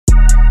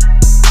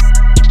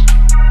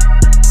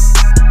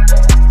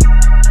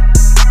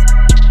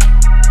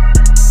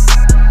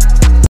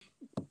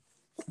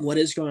What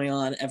is going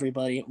on,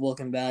 everybody?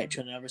 Welcome back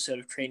to another episode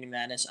of Creating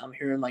Madness. I'm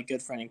here with my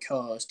good friend and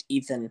co-host,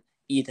 Ethan.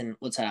 Ethan,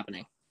 what's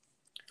happening?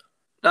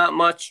 Not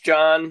much,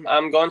 John.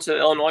 I'm going to the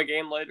Illinois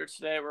game later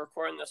today. We're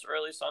recording this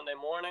early Sunday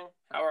morning.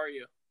 How are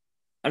you?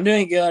 I'm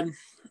doing good.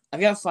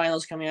 I've got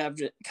finals coming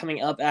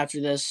up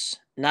after this.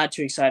 Not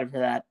too excited for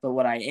that, but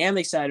what I am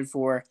excited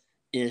for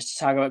is to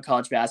talk about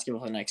college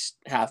basketball for the next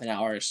half an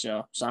hour or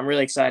so. So I'm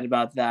really excited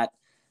about that.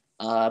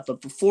 But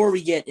before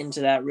we get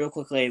into that, real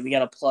quickly, we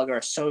got to plug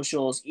our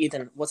socials.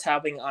 Ethan, what's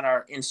happening on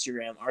our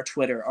Instagram, our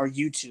Twitter, our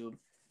YouTube,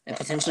 and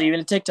potentially even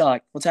a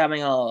TikTok? What's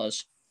happening on all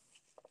those?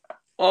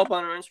 All up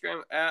on our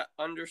Instagram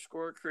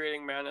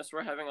 @_creating madness.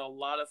 We're having a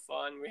lot of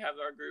fun. We have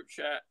our group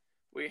chat.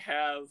 We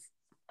have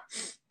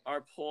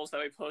our polls that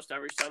we post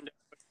every Sunday,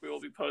 which we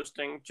will be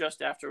posting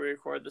just after we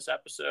record this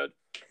episode,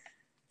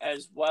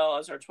 as well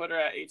as our Twitter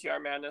 @ATR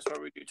Madness,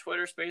 where we do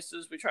Twitter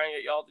Spaces. We try and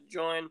get y'all to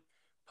join,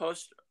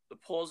 post the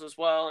polls as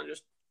well, and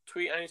just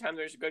tweet anytime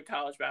there's good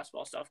college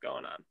basketball stuff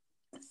going on.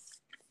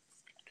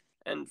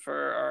 And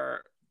for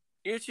our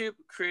YouTube,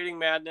 Creating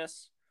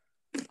Madness,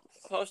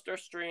 post our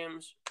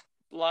streams.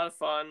 A lot of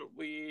fun.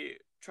 We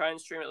try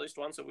and stream at least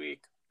once a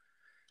week.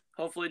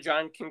 Hopefully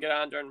John can get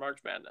on during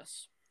March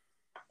Madness.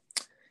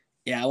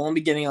 Yeah, I won't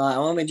be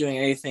doing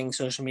anything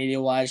social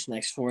media wise the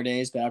next 4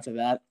 days, but after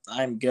that,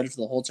 I'm good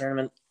for the whole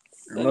tournament.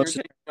 Then you're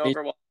taking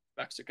over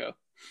Mexico.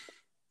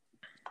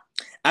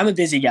 I'm a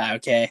busy guy,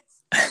 okay?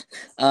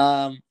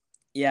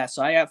 Yeah,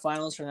 so I got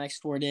finals for the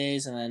next 4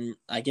 days, and then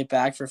I get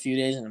back for a few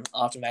days, and I'm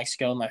off to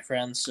Mexico with my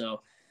friends.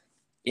 So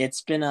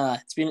it's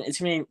gonna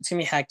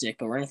be hectic,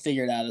 but we're gonna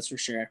figure it out. That's for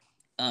sure.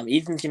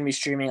 Ethan's gonna be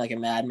streaming like a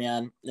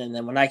madman, and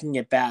then when I can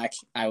get back,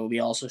 I will be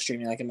also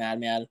streaming like a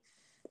madman.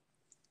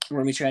 We're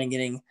gonna be trying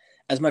getting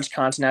as much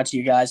content out to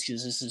you guys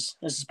because this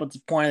is what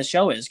the point of the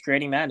show is: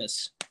 creating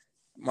madness,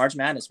 March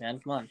Madness, man.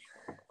 Come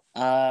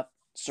on.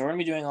 So we're gonna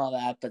be doing all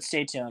that, but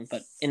stay tuned.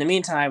 But in the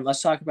meantime,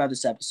 let's talk about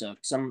this episode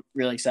because I'm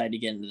really excited to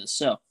get into this.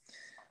 So,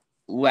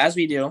 as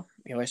we do,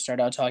 we always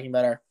start out talking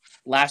about our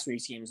last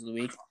week's games of the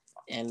week,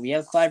 and we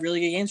have 5 really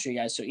good games for you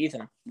guys. So,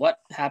 Ethan, what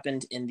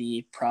happened in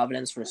the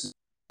Providence versus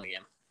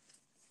game?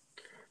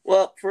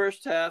 Well,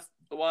 first half,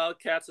 the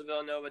Wildcats of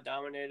Villanova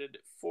dominated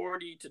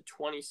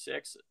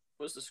 40-26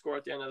 was the score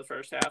at the end of the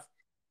first half.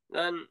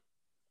 Then,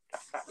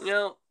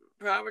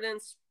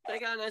 Providence, they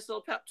got a nice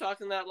little pep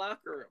talk in that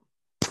locker room.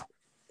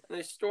 And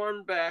they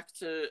stormed back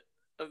to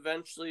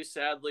eventually,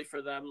 sadly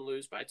for them,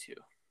 lose by 2.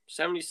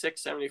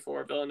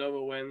 76-74,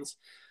 Villanova wins.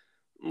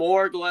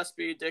 Moore,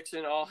 Gillespie,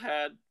 Dixon all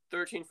had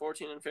 13,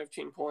 14, and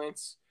 15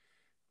 points.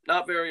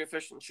 Not very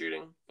efficient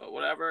shooting, but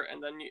whatever.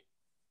 And then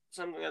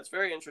something that's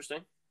very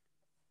interesting.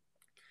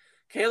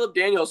 Caleb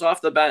Daniels off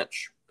the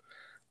bench.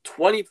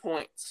 20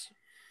 points.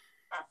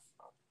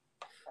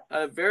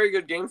 Had a very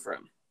good game for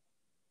him.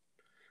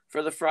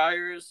 For the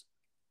Friars,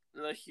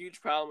 the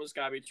huge problem has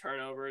got to be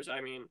turnovers.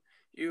 I mean,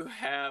 you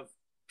have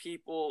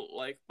people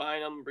like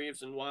Bynum,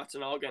 Reeves, and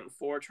Watson all getting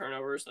 4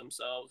 turnovers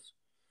themselves.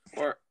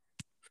 Bynum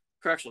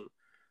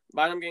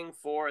getting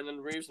 4, and then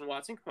Reeves and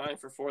Watson combining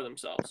for 4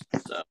 themselves.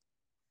 So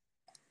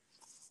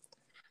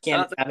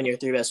can't be having your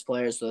 3 best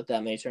players with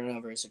that many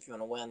turnovers if you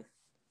want to win.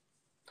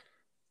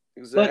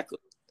 Exactly.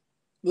 But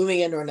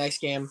moving into our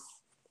next game,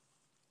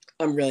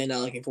 I'm really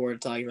not looking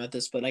forward to talking about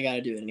this, but I got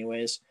to do it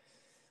anyways.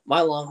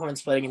 My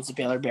Longhorns played against the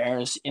Baylor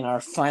Bears in our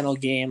final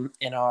game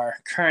in our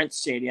current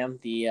stadium,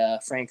 the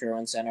Frank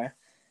Erwin Center.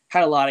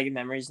 Had a lot of good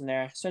memories in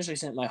there, especially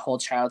spent my whole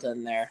childhood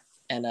in there.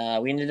 And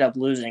we ended up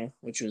losing,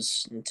 which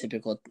was in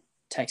typical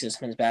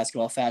Texas men's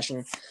basketball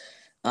fashion.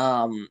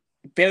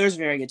 Baylor's a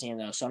very good team,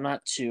 though, so I'm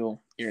not too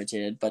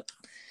irritated. But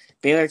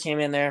Baylor came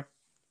in there.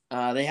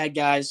 They had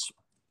guys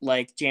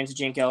like James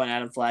Ajinko and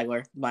Adam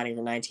Flagler combining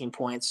for 19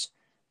 points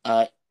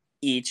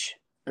each.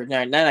 Or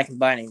not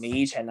combining. They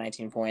each had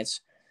 19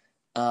 points.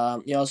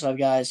 You also have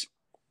guys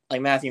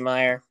like Matthew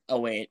Meyer. Oh,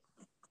 wait.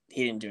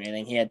 He didn't do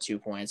anything. He had 2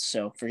 points,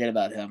 so forget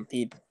about him.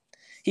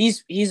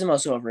 He's the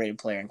most overrated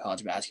player in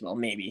college basketball,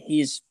 maybe.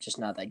 He's just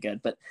not that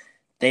good. But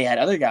they had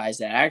other guys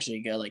that are actually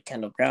good, like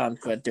Kendall Brown,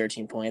 who had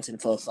 13 points,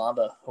 and Flo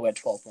Thamba, who had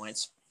 12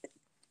 points.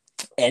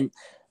 And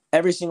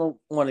every single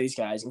one of these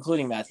guys,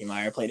 including Matthew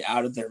Meyer, played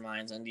out of their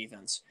minds on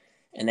defense.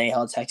 And they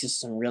held Texas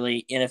some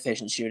really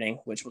inefficient shooting,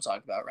 which we'll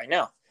talk about right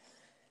now.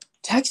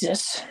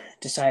 Texas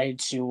decided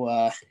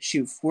to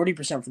shoot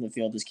 40% from the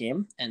field this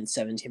game and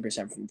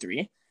 17% from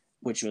 3,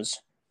 which was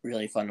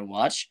really fun to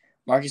watch.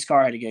 Marcus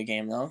Carr had a good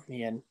game, though.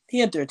 He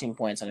had 13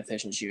 points on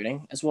efficient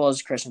shooting, as well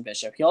as Christian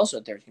Bishop. He also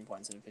had 13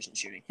 points on efficient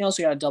shooting. He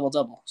also got a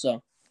double-double,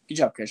 so good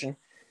job, Christian.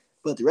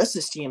 But the rest of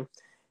this team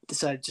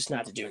decided just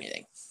not to do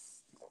anything.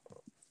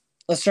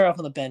 Let's start off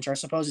on the bench. Our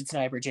supposed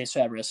sniper, Chase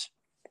Fabris,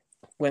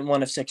 went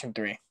 1 of 6 from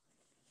 3.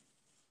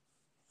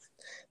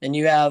 Then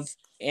you have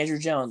Andrew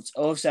Jones,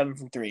 0 of 7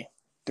 from 3.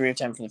 3 of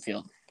 10 from the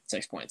field,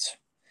 6 points.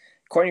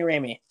 Courtney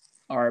Ramey,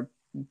 our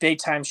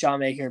big-time shot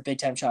maker,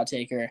 big-time shot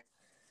taker,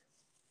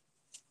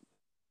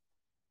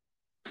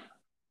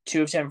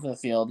 2 of 10 from the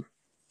field,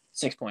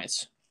 6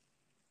 points.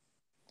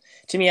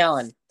 Timmy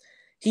Allen,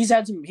 He's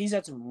had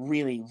some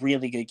really,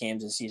 really good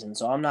games this season,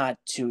 so I'm not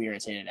too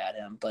irritated at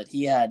him. But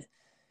he had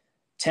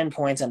 10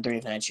 points on 3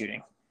 of 9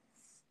 shooting.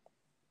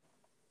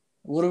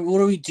 What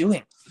are we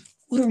doing?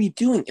 What are we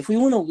doing? If we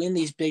want to win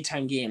these big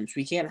time games,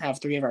 we can't have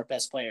 3 of our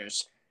best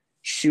players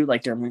shoot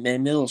like they're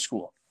in middle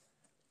school.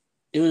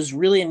 It was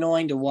really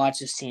annoying to watch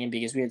this team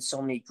because we had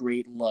so many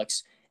great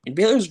looks. And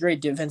Baylor's a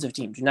great defensive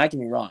team. Do not get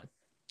me wrong.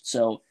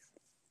 So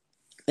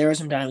there were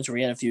some times where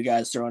we had a few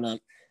guys throwing up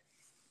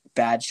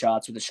bad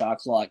shots with the shot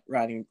clock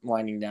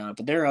winding down.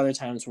 But there are other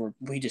times where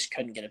we just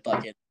couldn't get a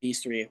bucket.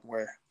 These 3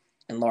 were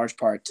in large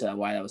part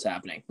why that was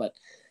happening. But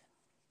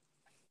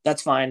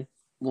that's fine.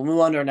 We'll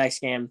move on to our next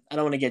game. I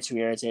don't want to get too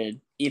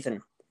irritated.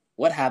 Ethan,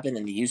 what happened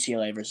in the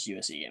UCLA versus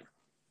USC game?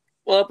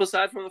 Well,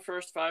 aside from the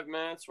first 5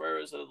 minutes where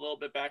it was a little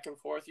bit back and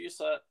forth,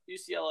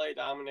 UCLA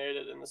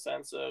dominated in the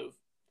sense of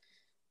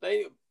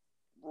they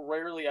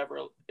rarely ever,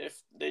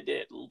 if they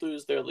did,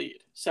 lose their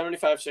lead.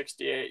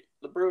 75-68.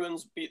 The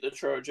Bruins beat the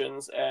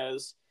Trojans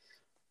as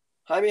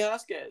Jaime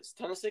Jaquez,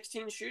 10 of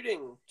 16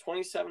 shooting,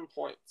 27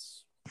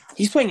 points.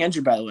 He's playing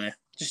injured, by the way,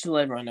 just to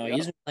let everyone know. Yep.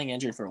 He's been playing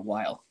injured for a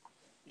while.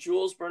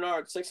 Jules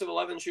Bernard, 6 of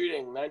 11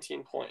 shooting,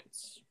 19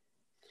 points.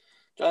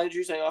 Johnny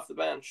Juzang off the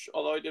bench,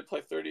 although he did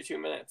play 32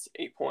 minutes,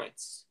 8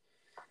 points.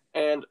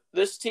 And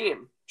this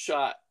team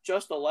shot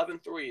just 11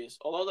 threes,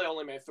 although they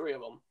only made 3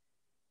 of them.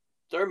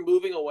 They're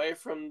moving away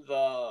from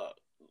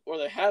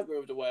they have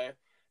moved away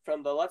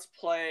from the let's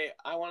play,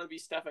 I want to be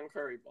Stephen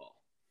Curry ball.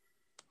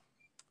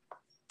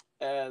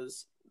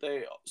 As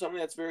something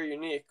that's very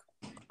unique.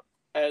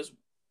 As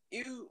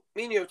me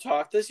and you have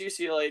talked, this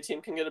UCLA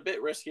team can get a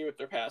bit risky with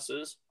their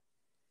passes.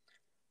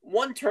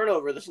 1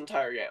 turnover this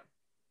entire game.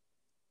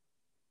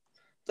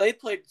 They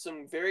played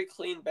some very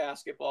clean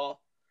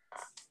basketball,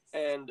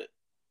 and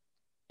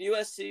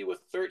USC with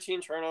 13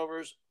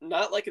 turnovers,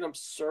 not like an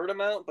absurd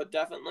amount, but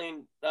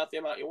definitely not the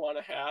amount you want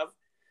to have,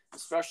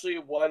 especially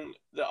when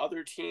the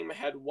other team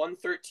had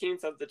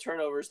 1/13 of the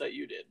turnovers that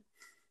you did.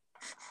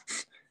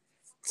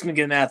 Some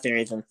good math there,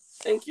 Ethan.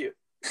 Thank you.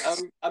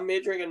 I'm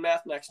majoring in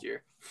math next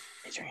year.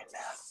 Majoring in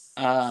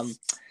math.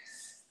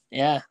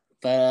 Yeah,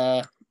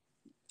 but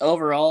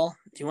overall,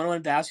 if you want to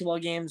win basketball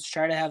games,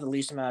 try to have the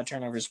least amount of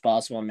turnovers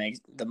possible and make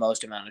the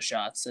most amount of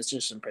shots. That's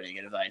just some pretty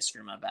good advice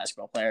from a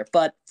basketball player.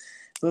 But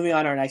moving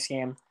on to our next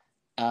game,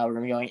 we're going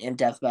to be going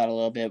in-depth about it a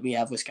little bit. We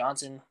have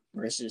Wisconsin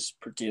versus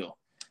Purdue.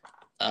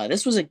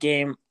 This was a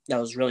game that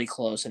was really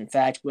close. In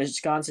fact,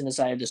 Wisconsin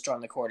decided to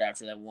storm the court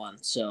after they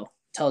won. So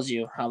tells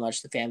you how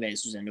much the fan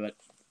base was into it.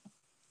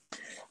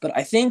 But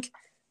I think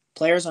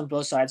players on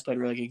both sides played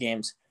really good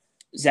games.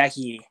 Zach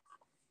Edey,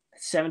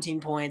 17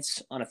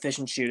 points on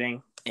efficient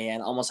shooting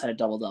and almost had a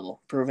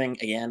double-double, proving,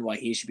 again, why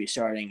he should be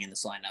starting in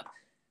this lineup.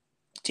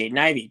 Jaden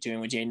Ivey, doing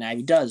what Jaden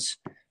Ivey does.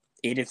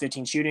 8 of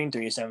 15 shooting,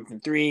 3 of 7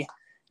 from 3,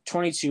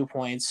 22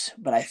 points.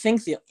 But I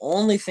think the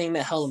only thing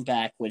that held him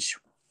back, which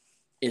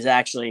is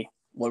actually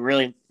what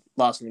really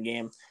lost him the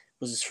game,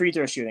 was his free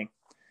throw shooting.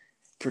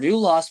 Purdue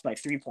lost by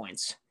 3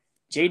 points.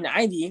 Jaden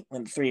Ivey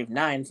went 3 of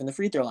 9 from the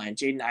free throw line.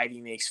 Jaden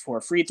Ivey makes 4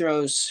 free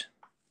throws.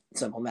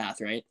 Simple math,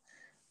 right?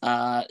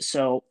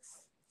 So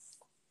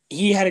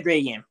he had a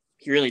great game.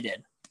 He really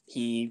did.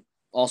 He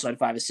also had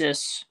 5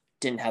 assists,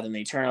 didn't have that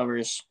many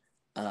turnovers,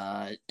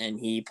 and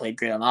he played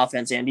great on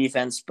offense and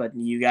defense, but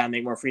you got to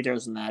make more free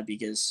throws than that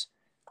because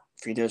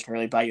free throws can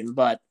really bite you in the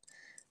butt.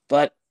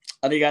 But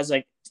other guys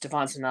like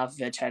Stefan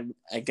Stanovic had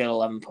a good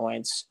 11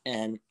 points,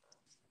 and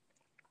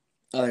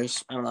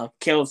others, I don't know,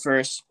 Caleb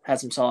First had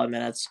some solid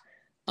minutes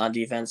on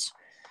defense.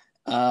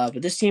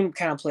 But this team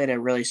kind of played a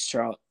really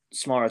small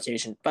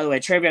rotation. By the way,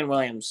 Travion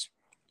Williams,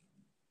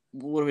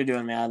 what are we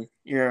doing, man?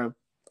 You're an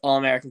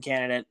All-American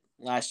candidate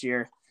last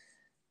year,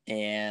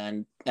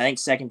 and I think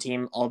second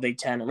team All Big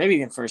Ten, or maybe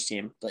even first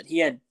team, but he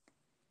had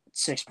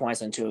 6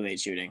 points on 2 of 8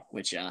 shooting,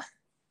 which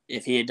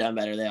if he had done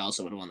better, they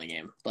also would have won the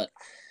game. But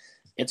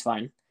it's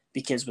fine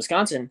because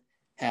Wisconsin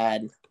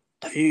had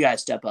a few guys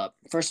step up.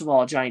 First of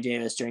all, Johnny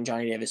Davis doing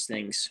Johnny Davis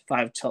things,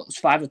 5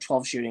 of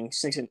 12 shooting,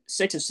 6 of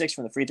 6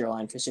 from the free throw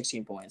line for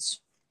 16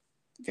 points.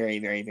 Very,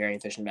 very, very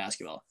efficient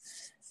basketball.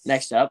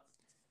 Next up,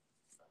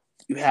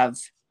 you have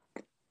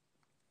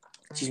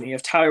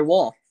Tyler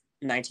Wall,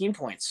 19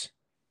 points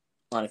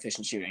on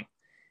efficient shooting.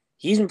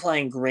 He's been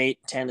playing great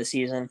 10 this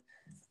season.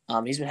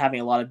 He's been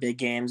having a lot of big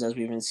games, as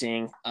we've been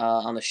seeing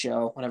on the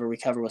show whenever we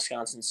cover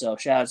Wisconsin. So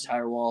shout out to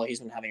Tyler Wall. He's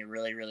been having a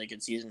really, really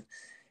good season.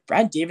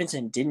 Brad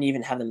Davidson didn't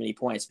even have that many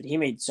points, but he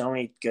made so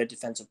many good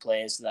defensive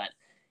plays that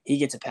he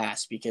gets a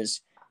pass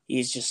because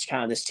he's just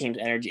kind of this team's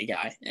energy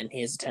guy, and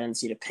he has a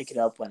tendency to pick it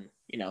up when,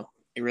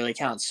 it really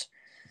counts.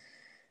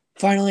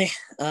 Finally,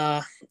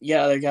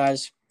 other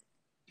guys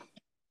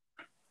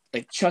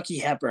like Chucky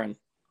Hepburn,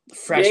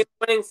 fresh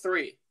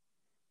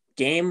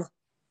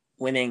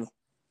game-winning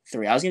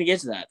three. I was going to get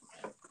to that.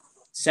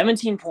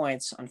 17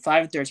 points on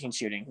 5 of 13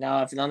 shooting.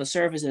 Now, if on the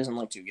surface, it doesn't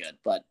look too good,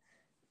 but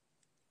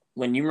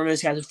when you remember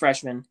this guy's a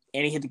freshman,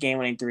 and he hit the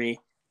game-winning 3,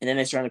 and then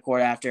they start on the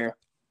court after,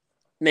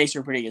 makes for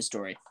a pretty good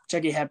story.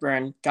 Chucky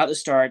Hepburn got the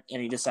start,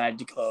 and he decided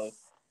to go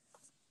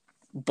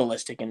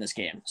ballistic in this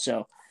game.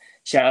 So,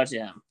 shout out to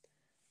him.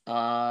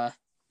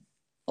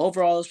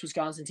 Overall, this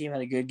Wisconsin team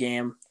had a good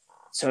game.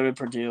 So did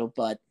Purdue,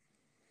 but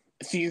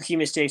a few key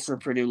mistakes for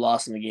Purdue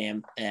lost in the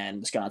game, and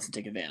Wisconsin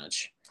took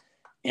advantage.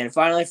 And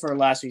finally, for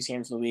last week's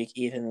games of the week,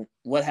 Ethan,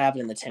 what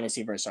happened in the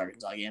Tennessee versus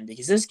Arkansas game?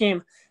 Because this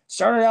game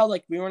started out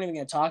like we weren't even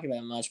going to talk about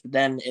it much, but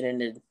then it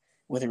ended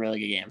with a really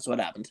good game. So what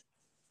happened?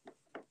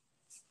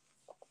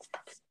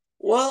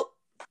 Well,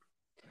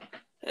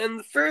 in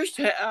the first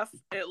half,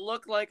 it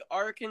looked like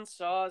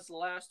Arkansas's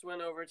last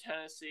win over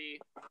Tennessee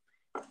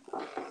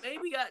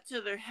maybe got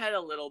to their head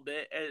a little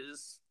bit,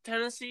 as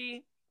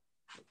Tennessee,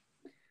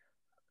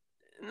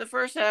 in the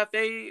first half,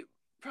 they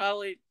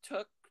probably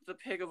took the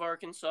pig of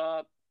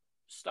Arkansas,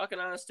 stuck it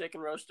on a stick,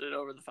 and roasted it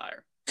over the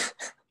fire.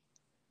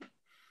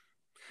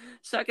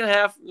 Second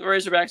half, the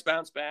Razorbacks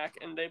bounced back,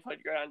 and they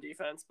played great on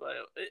defense, but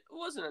it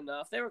wasn't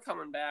enough. They were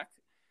coming back.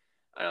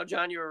 I know,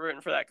 John, you were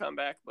rooting for that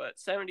comeback, but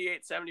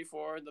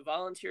 78-74, the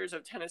Volunteers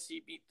of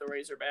Tennessee beat the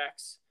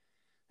Razorbacks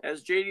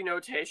as J.D.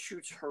 Note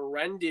shoots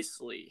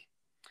horrendously,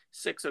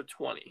 6 of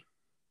 20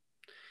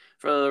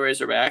 for the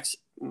Razorbacks.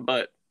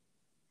 But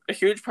a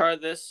huge part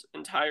of this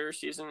entire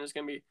season is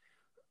going to be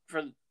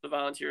for the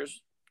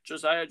Volunteers: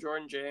 Josiah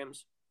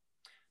Jordan-James,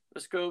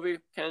 Vescovi,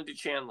 Kennedy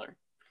Chandler.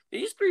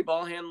 These three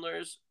ball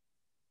handlers,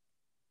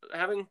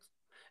 if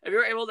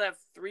you're able to have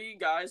three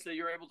guys that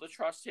you're able to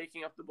trust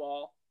taking up the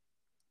ball,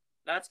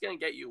 that's going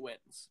to get you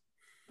wins.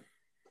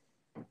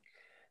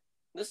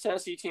 This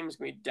Tennessee team is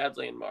going to be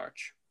deadly in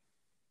March.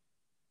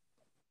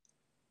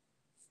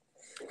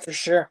 For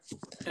sure.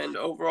 And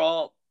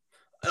overall,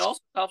 it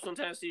also helps when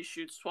Tennessee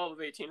shoots 12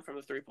 of 18 from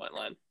the three-point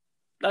line.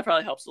 That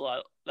probably helps a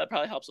lot. That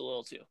probably helps a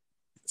little, too.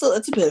 So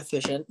that's a bit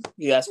efficient,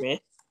 you ask me.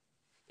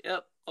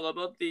 Yep. Although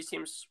both these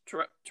teams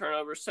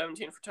turnovers,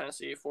 17 for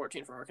Tennessee,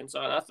 14 for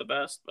Arkansas. Not the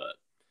best, but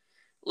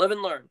live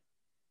and learn.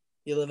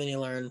 You live and you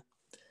learn.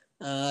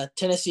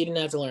 Tennessee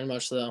didn't have to learn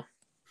much, though.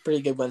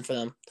 Pretty good win for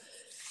them.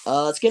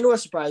 Let's get into our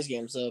surprise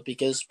games, though,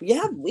 because we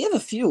have a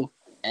few,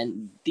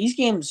 and these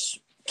games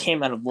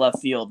came out of left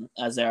field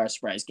as they are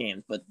surprise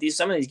games, but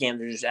some of these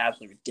games are just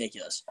absolutely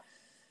ridiculous.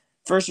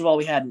 First of all,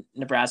 we had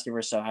Nebraska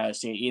versus Ohio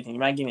State. Ethan, you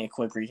might give me a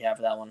quick recap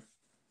of that one.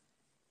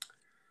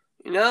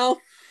 You know,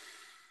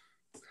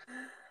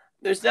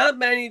 there's not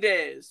many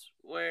days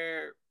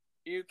where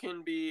you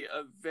can be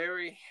a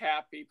very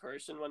happy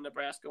person when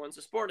Nebraska wins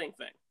a sporting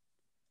thing.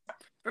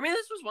 For me,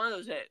 this was one of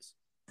those days.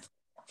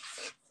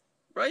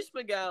 Bryce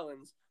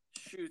McGowan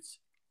shoots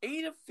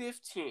 8 of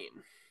 15.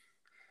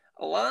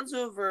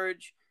 Alonzo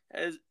Verge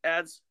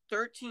adds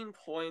 13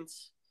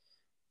 points.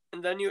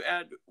 And then you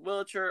add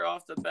Wilcher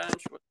off the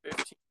bench with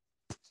 15.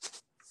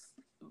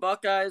 The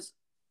Buckeyes,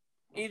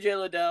 E.J.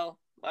 Liddell,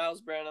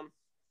 Miles Branham,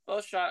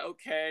 both shot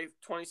okay,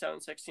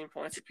 27, 16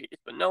 points apiece,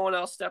 but no one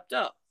else stepped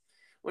up.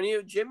 When you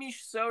have Jimmy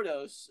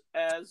Sotos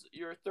as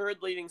your third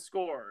leading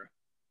scorer,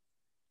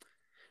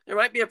 there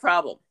might be a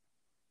problem.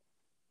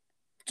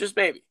 Just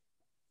maybe.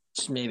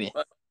 Just maybe.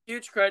 But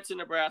huge credit to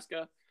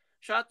Nebraska.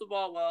 Shot the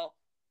ball well.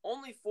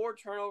 Only 4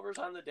 turnovers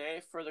on the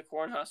day for the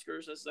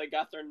Cornhuskers as they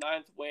got their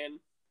 9th win.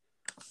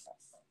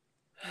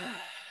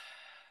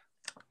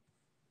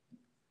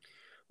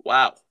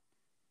 Wow.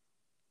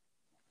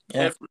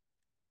 Yeah.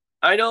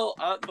 I know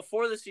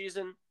before the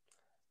season,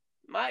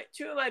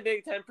 two of my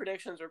Big Ten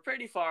predictions were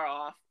pretty far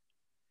off.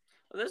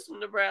 This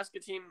Nebraska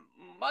team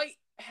might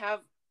have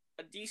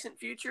a decent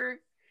future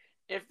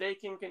if they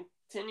can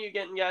continue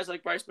getting guys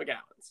like Bryce McGowan.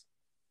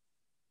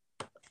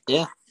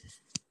 Yeah.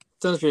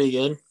 Sounds pretty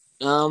good.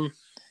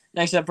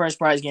 Next up for our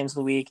surprise games of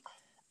the week.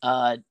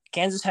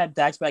 Kansas had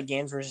back-to-back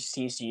games versus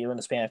TCU in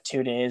the span of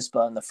 2 days,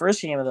 but in the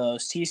first game of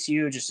those,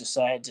 TCU just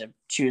decided to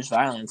choose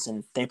violence,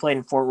 and they played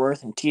in Fort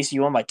Worth, and TCU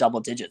won by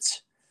double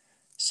digits.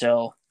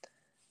 So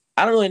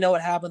I don't really know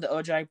what happened to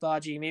Ojai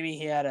Baji. Maybe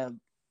he had a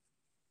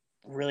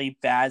really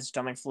bad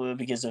stomach flu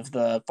because of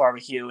the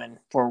barbecue in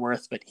Fort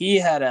Worth, but he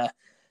had a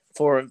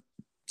 4 of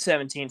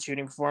 17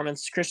 shooting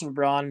performance. Christian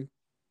Braun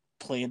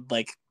played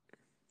like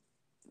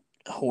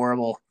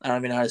horrible. I don't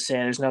even know how to say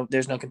it.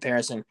 There's no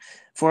comparison.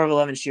 4 of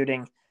 11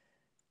 shooting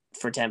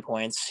for 10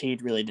 points. He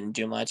really didn't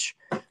do much.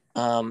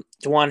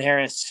 DeJuan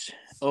Harris,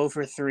 0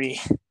 for 3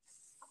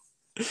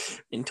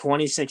 in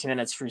 26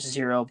 minutes for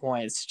 0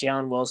 points.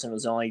 Jalen Wilson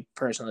was the only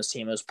person on this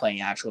team that was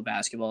playing actual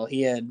basketball.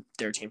 He had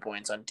 13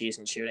 points on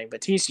decent shooting.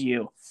 But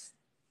TCU,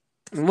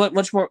 what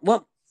much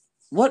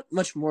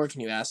more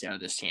can you ask out of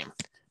this team?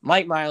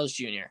 Mike Miles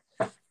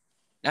Jr.,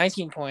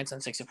 19 points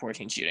on 6 of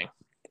 14 shooting.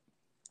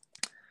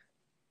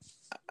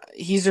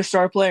 He's their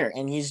star player,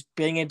 and he's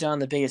getting it done on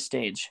the biggest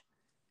stage.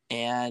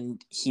 And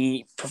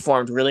he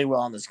performed really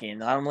well in this game,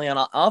 not only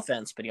on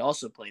offense, but he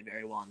also played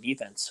very well on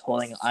defense,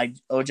 holding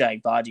Ojai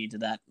Baji to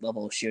that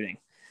level of shooting.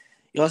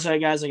 You also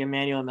had guys like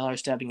Emmanuel Miller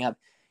stepping up.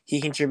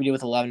 He contributed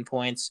with 11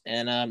 points.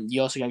 And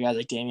you also got guys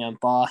like Damian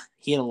Baugh.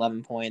 He had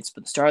 11 points.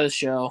 But the star of the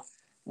show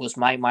was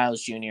Mike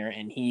Miles Jr.,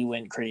 and he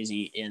went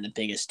crazy in the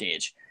biggest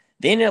stage.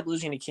 They ended up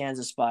losing to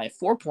Kansas by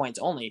 4 points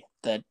only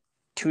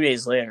 2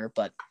 days later,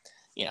 but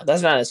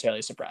that's not necessarily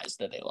a surprise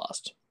that they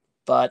lost.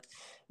 But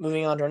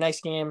moving on to our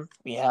next game,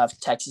 we have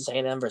Texas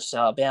A&M versus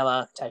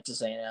Alabama.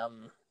 Texas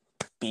A&M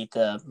beat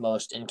the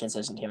most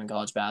inconsistent team in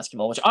college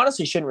basketball, which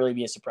honestly shouldn't really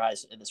be a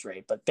surprise at this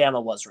rate, but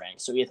Bama was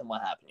ranked. So, Ethan,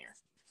 what happened here?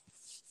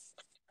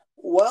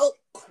 Well,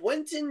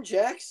 Quentin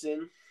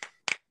Jackson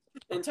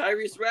and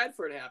Tyrese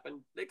Radford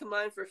happened. They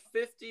combined for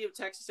 50 of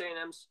Texas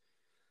A&M's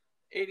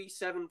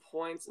 87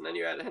 points, and then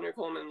you had Henry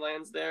Coleman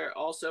lands there,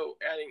 also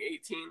adding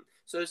 18.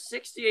 So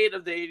 68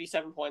 of the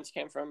 87 points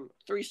came from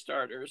 3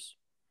 starters.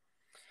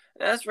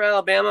 And as for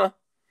Alabama,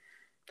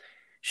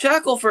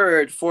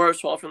 Shackelford, 4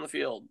 of 12 from the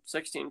field,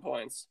 16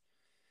 points.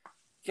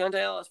 Keontae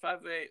Ellis, 5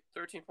 of 8,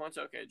 13 points.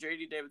 Okay,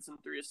 J.D. Davidson,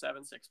 3 of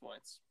 7, 6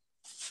 points.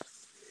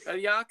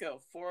 Yako,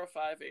 4 of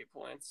 5, 8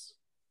 points.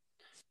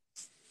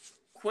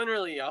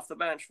 Quinterly off the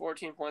bench,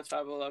 14 points,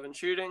 5 of 11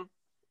 shooting.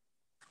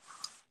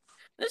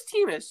 This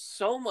team has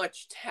so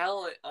much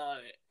talent on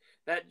it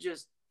that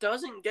just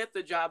doesn't get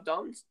the job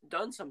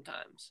done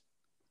sometimes.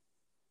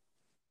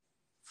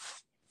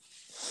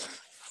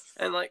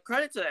 And,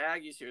 credit to the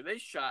Aggies here. They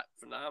shot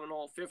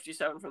phenomenal.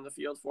 57 from the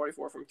field,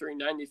 44 from 3,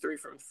 93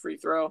 from free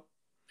throw.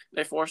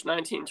 They forced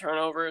 19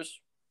 turnovers.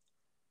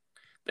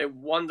 They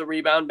won the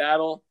rebound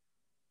battle.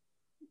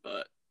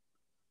 But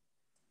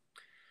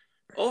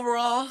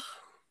overall,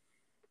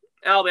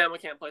 Alabama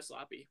can't play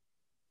sloppy.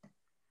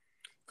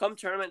 Come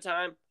tournament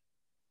time,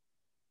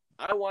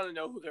 I want to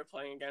know who they're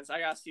playing against. I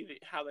got to see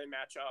how they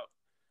match up.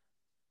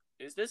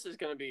 This is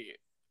going to be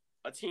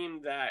a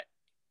team that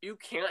you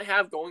can't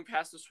have going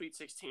past the Sweet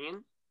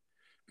 16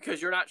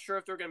 because you're not sure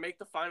if they're going to make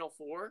the Final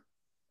Four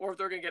or if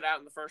they're going to get out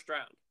in the first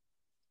round.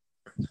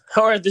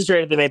 Or at this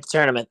rate, if they make the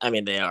tournament, I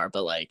mean, they are,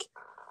 but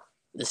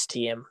this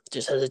team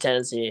just has a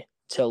tendency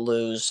to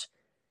lose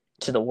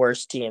to the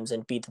worst teams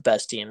and beat the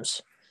best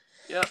teams.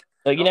 Yep.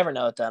 So you never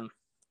know with them.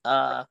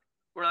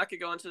 We're not going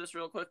to go into this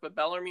real quick, but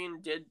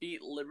Bellarmine did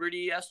beat Liberty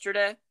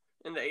yesterday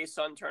in the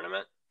ASUN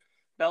tournament.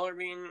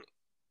 Bellarmine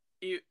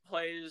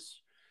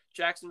plays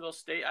Jacksonville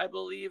State, I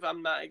believe.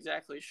 I'm not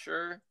exactly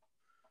sure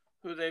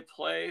who they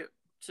play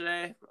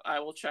today. I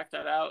will check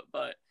that out.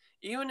 But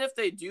even if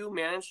they do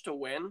manage to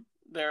win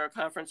their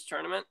conference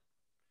tournament,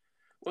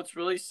 what's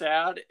really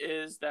sad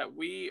is that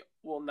we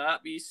will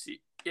not be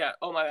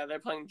they're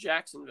playing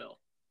Jacksonville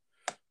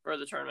for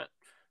the tournament.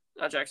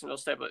 Not Jacksonville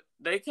State, but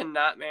they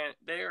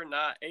are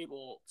not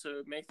able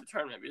to make the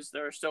tournament because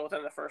they're still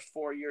within the first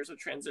 4 years of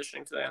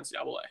transitioning to the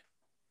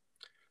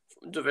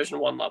NCAA Division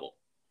I level.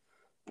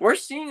 We're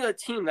seeing a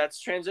team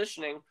that's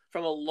transitioning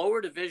from a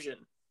lower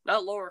division,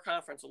 not lower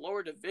conference, a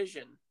lower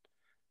division,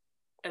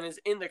 and is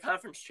in the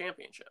conference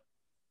championship.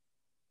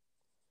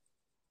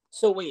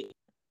 So wait,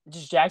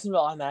 does Jacksonville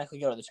automatically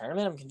go to the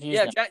tournament? I'm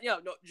confused. Yeah,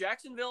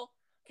 Jacksonville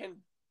can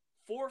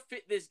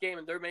forfeit this game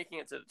and they're making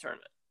it to the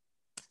tournament.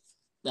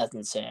 That's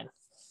insane.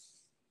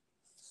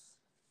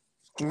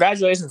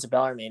 Congratulations to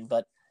Bellarmine,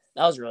 but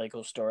that was a really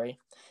cool story.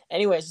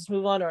 Anyways, let's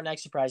move on to our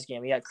next surprise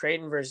game. We got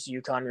Creighton versus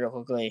UConn real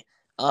quickly.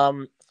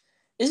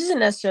 This isn't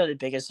necessarily the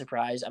biggest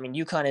surprise. I mean,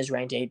 UConn is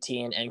ranked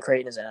 18 and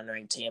Creighton is an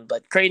unranked team,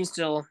 but Creighton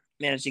still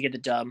managed to get the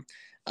dub.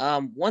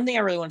 One thing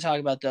I really want to talk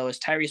about, though, is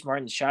Tyrese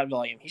Martin's shot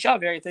volume. He shot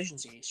very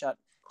efficiently. He shot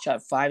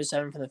 5 of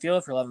 7 from the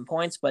field for 11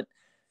 points, but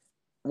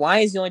why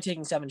is he only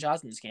taking 7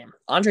 shots in this game?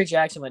 Andre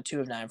Jackson went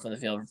 2 of 9 from the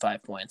field for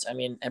 5 points. I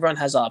mean, everyone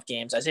has off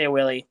games. Isaiah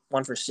Willie,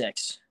 1 for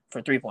 6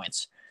 for 3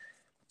 points.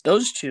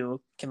 Those two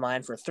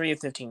combined for 3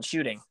 of 15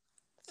 shooting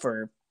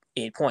for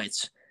 8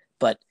 points.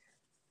 But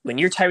when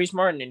you're Tyrese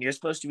Martin and you're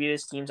supposed to be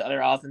this team's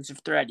other offensive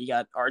threat, you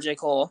got RJ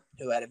Cole,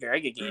 who had a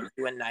very good game.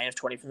 He went 9 of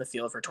 20 from the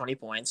field for 20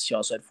 points. He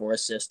also had 4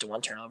 assists to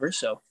 1 turnover.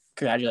 So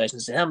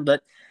congratulations to him.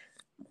 But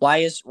why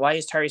is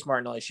Tyrese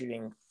Martin only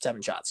shooting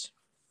 7 shots?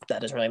 That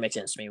doesn't really make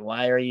sense to me.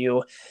 Why are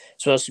you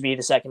supposed to be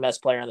the second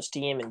best player on this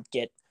team and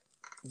get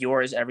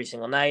yours every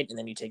single night, and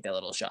then you take that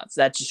little shots?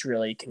 That just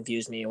really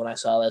confused me when I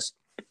saw this.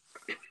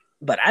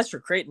 But as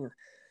for Creighton,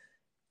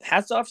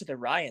 hats off to the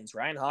Ryans,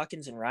 Ryan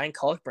Hawkins and Ryan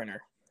Kalkbrenner.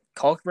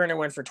 Kalkbrenner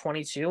went for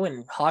 22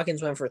 and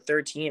Hawkins went for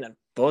 13 and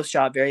both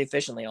shot very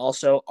efficiently.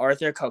 Also,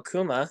 Arthur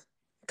Kaluma.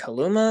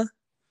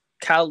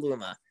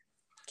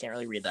 Can't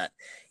really read that.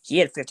 He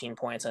had 15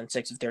 points on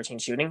 6 of 13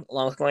 shooting,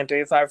 along with going 3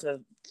 of 5 from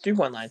the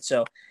three-point line.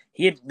 So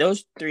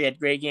those three had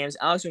great games.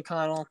 Alex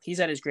O'Connell, he's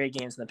had his great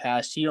games in the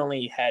past. He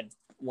only had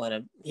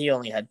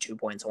 2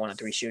 points on 1 of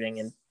 3 shooting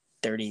in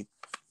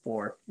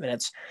 34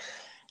 minutes.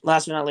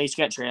 Last but not least,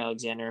 you got Trey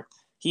Alexander.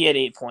 He had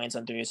 8 points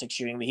on 3 of 6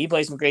 shooting, but he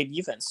played some great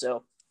defense.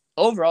 So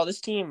overall,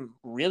 this team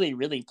really,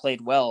 really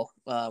played well.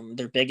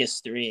 Their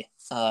biggest 3.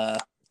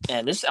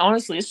 And this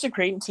is a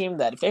Creighton team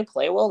that if they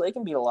play well, they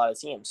can beat a lot of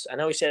teams. I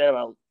know we said that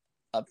about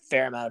a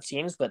fair amount of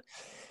teams, but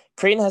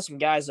Creighton has some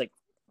guys like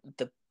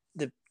the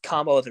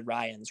combo of the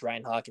Ryans,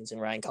 Ryan Hawkins and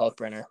Ryan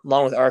Kalkbrenner,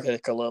 along with Arthur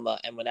Kaluma.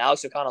 And when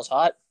Alex O'Connell's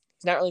hot,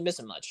 he's not really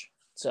missing much.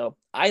 So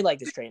I like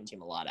this Creighton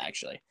team a lot,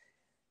 actually.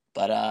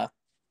 But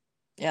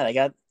they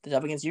got the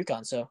dub against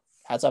UConn, so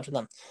hats off to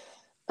them.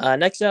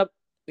 Next up,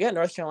 we got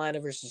North Carolina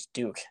versus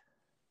Duke.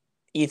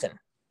 Ethan,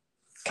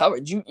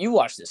 you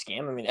watched this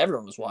game. I mean,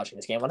 everyone was watching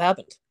this game. What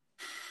happened?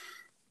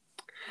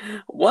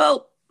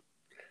 Well,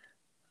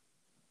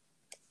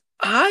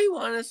 I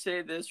want to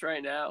say this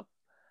right now.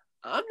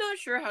 I'm not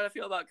sure how to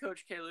feel about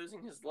Coach K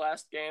losing his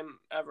last game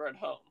ever at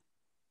home.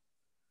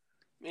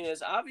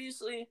 Because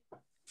obviously,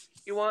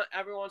 you want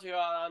everyone to go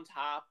out on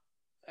top,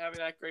 having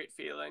that great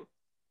feeling.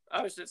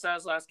 Obviously, it's not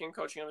his last game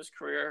coaching of his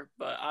career,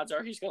 but odds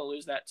are he's going to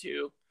lose that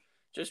too,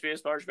 just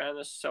because March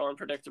Madness is so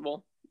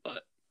unpredictable.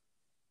 But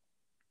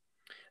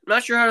I'm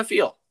not sure how to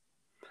feel.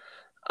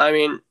 I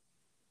mean,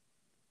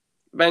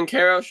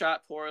 Banchero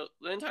shot poor.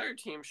 The entire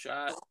team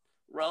shot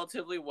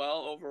relatively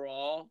well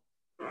overall.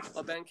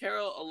 But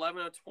Banchero,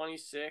 11 of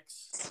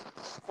 26.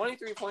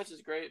 23 points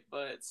is great,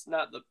 but it's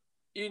not the...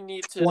 You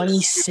need to...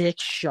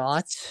 26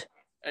 shots?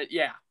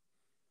 Yeah.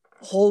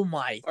 Oh,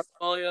 my. Mark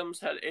Williams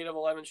had 8 of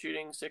 11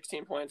 shooting,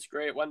 16 points.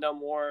 Great. Wendell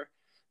Moore,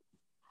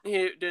 he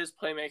did his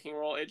playmaking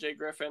role. AJ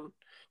Griffin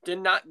did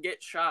not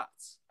get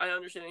shots. I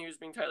understand he was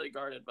being tightly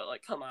guarded, but,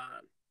 like, come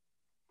on.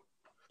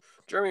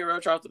 Jeremy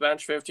Roach off the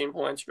bench, 15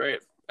 points. Great.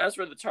 As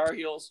for the Tar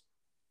Heels,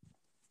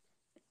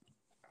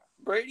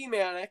 Brady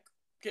Manick,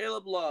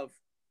 Caleb Love,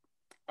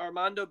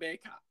 Armando Bacot,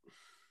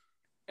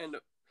 and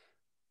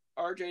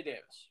RJ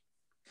Davis.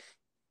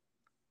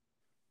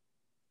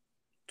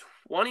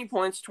 20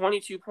 points,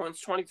 22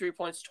 points, 23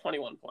 points,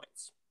 21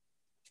 points.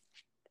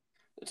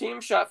 The team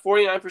shot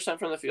 49%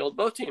 from the field.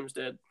 Both teams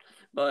did.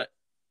 But,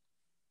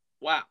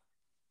 wow.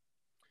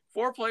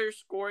 4 players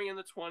scoring in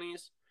the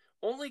 20s.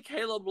 Only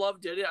Caleb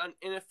Love did it on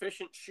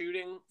inefficient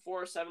shooting,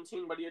 4 of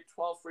 17, but he had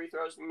 12 free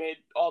throws and made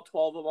all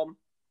 12 of them.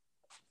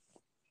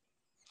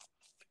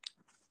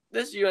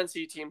 This UNC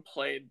team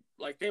played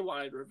like they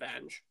wanted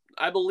revenge.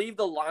 I believe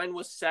the line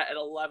was set at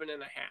 11.5.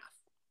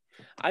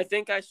 I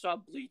think I saw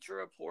Bleacher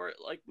Report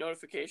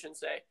notification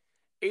say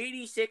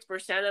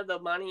 86% of the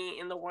money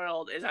in the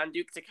world is on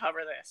Duke to cover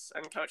this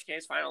on Coach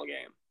K's final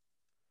game.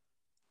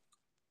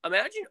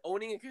 Imagine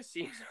owning a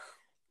casino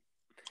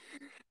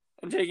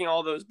and taking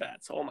all those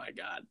bets. Oh my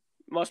God.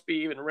 Must be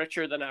even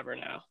richer than ever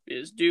now.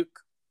 Because Duke,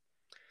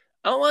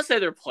 I don't want to say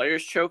their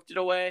players choked it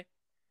away,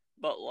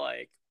 but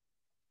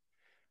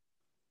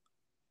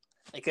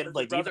they couldn't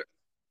play deep.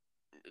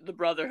 The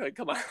Brotherhood,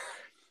 come on.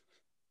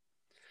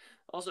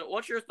 Also,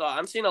 what's your thought?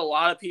 I'm seeing a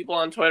lot of people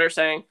on Twitter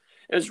saying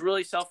it was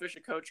really selfish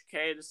of Coach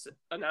K to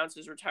announce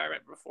his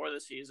retirement before the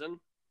season,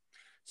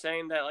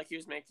 saying that he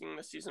was making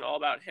the season all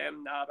about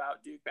him, not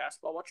about Duke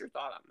basketball. What's your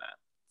thought on that?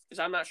 Because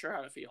I'm not sure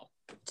how to feel.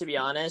 To be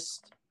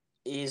honest,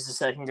 he's the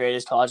second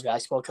greatest college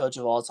basketball coach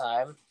of all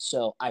time,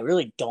 so I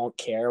really don't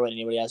care what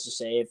anybody has to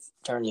say in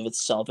terms of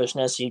its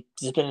selfishness. He's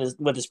been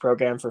with this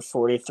program for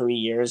 43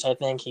 years, I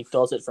think. He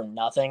built it from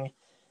nothing.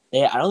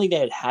 I don't think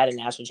they had a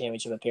national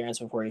championship appearance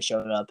before he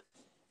showed up,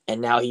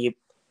 and now he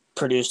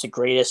produced the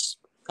greatest,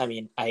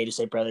 I hate to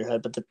say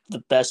brotherhood, but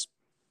the best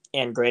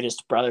and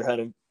greatest brotherhood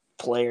of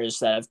players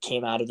that have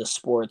came out of the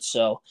sport.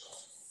 So,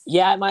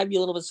 yeah, it might be a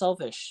little bit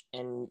selfish.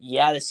 And,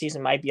 yeah, this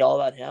season might be all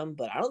about him,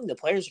 but I don't think the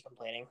players are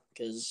complaining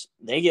because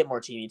they get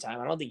more TV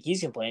time. I don't think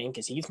he's complaining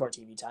because he gets more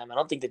TV time. I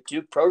don't think the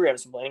Duke program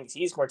is complaining because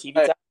he gets more TV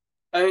time.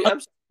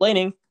 I'm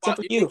complaining, except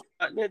for you.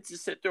 To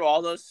sit through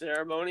all those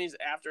ceremonies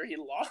after he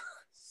lost.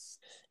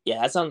 Yeah,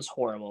 that sounds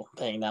horrible,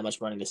 paying that much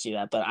money to see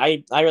that. But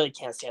I really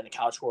can't stand the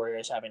Couch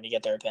Warriors having to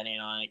get their opinion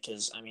on it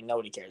because,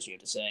 nobody cares what you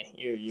have to say.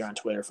 You're on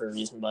Twitter for a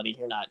reason, buddy.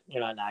 You're not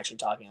actually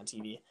talking on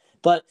TV.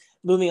 But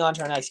moving on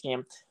to our next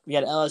game, we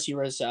had LSU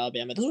versus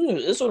Alabama.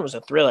 This one was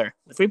a thriller.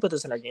 If we put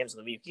this in our games of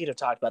the week, we could have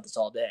talked about this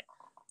all day.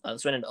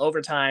 This went into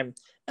overtime.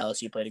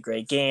 LSU played a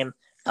great game.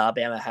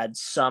 Alabama had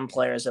some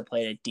players that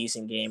played a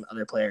decent game,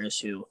 other players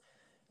who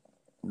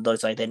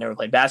looks like they never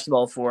played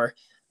basketball before.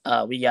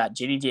 We got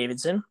J.D.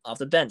 Davidson off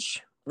the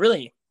bench.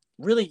 Really,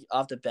 really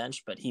off the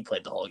bench, but he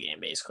played the whole game,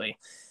 basically.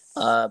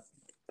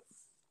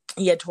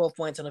 He had 12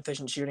 points on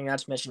efficient shooting, not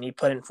to mention he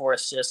put in 4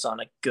 assists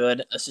on a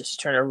good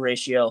assist-turnover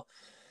ratio.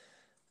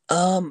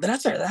 But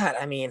outside of that,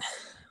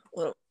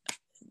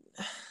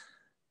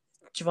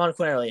 Javon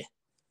Quinterly,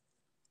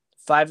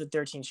 5 of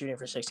 13 shooting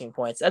for 16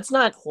 points. That's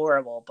not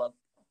horrible, but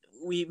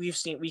we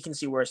can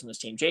see worse in this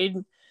team.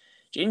 Jaden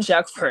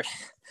Shackelford,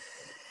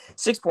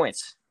 6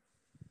 points.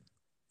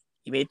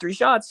 He made 3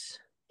 shots.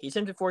 He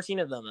attempted 14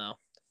 of them, though.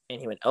 And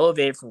he went 0 of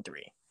 8 from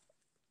 3.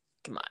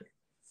 Come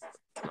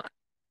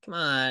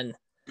on.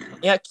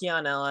 Yeah,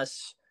 Keon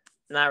Ellis.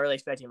 Not really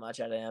expecting much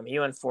out of him. He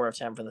went 4 of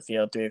 10 from the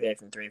field, 3 of 8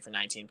 from 3 for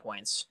 19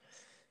 points.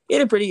 He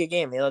had a pretty good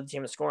game. He led the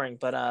team in scoring,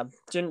 but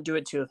didn't do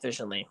it too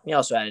efficiently. He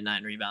also added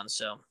 9 rebounds,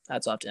 so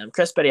that's off to him.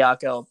 Chris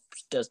Bediako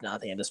does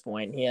nothing at this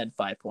point. He had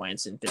 5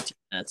 points in 15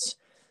 minutes.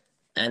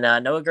 And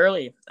Noah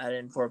Gurley added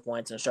in 4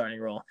 points in a starting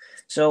role.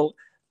 So,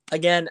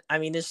 again,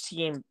 this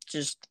team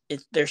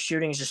their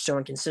shooting is just so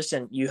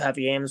inconsistent. You have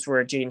games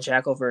where Jaden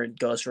Shackelford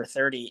goes for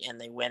 30 and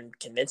they win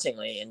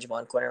convincingly, and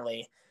Javon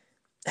Quinterly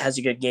has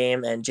a good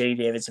game, and J.D.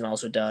 Davidson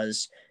also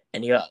does,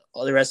 and you got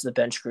all the rest of the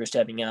bench crew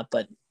stepping up.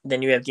 But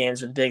then you have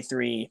games with big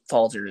 3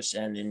 falters,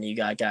 and then you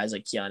got guys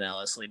like Keon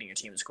Ellis leading your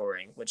team in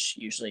scoring, which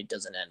usually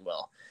doesn't end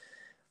well.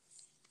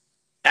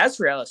 As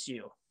for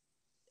LSU,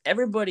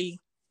 everybody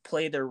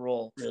played their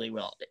role really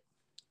well.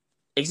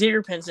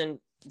 Xavier Pinson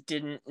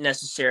didn't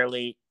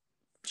necessarily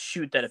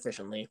shoot that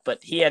efficiently,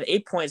 but he had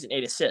 8 points and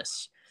 8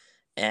 assists.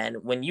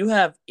 And when you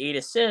have 8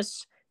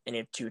 assists and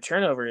you have 2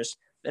 turnovers,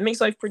 that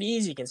makes life pretty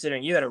easy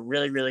considering you had a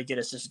really, really good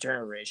assist to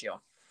turnover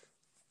ratio.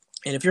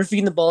 And if you're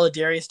feeding the ball to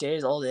Darius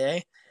Days all day,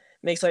 it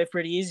makes life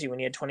pretty easy when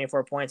you had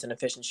 24 points and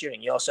efficient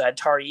shooting. You also had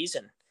Tari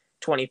Eason,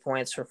 20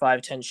 points for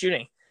 5-10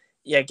 shooting.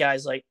 You had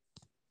guys like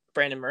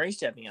Brandon Murray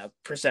stepping up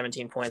for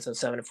 17 points on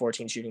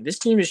 7-14 shooting. This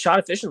team just shot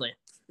efficiently.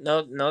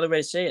 No other way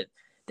to say it.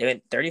 They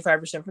went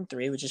 35% from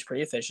 3, which is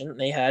pretty efficient.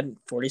 They had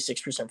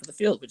 46% for the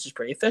field, which is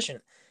pretty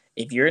efficient.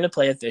 If you're going to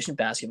play efficient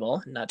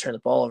basketball and not turn the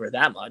ball over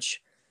that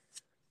much,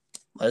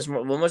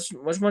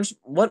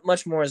 what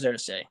much more is there to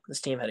say?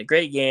 This team had a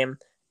great game,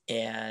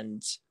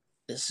 and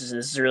this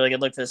is a really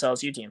good look for this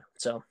LSU team.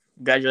 So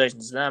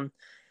congratulations to them.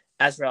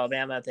 As for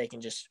Alabama, if they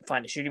can just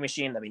find a shooting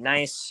machine, that'd be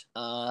nice.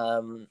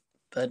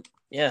 But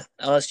yeah,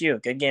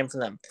 LSU, good game for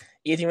them.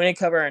 Ethan, we need to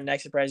cover our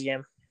next surprise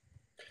game.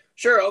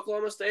 Sure,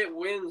 Oklahoma State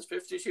wins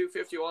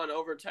 52-51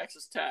 over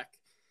Texas Tech.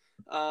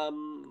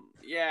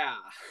 Yeah,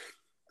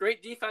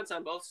 great defense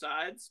on both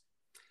sides.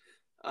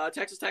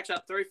 Texas Tech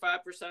shot 35%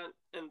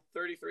 and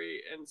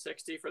 33 and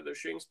 60 for their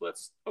shooting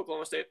splits.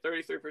 Oklahoma State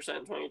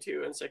 33%,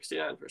 22 and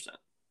 69%.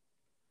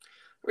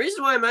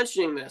 Reason why I'm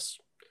mentioning this: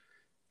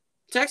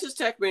 Texas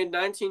Tech made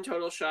 19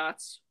 total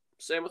shots.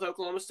 Same with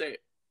Oklahoma State.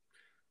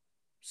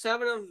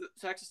 7 of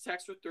Texas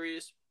Tech's were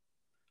threes.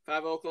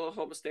 5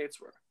 Oklahoma State's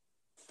were.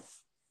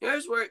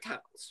 Here's where it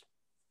counts.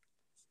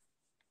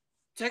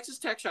 Texas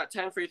Tech shot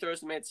 10 free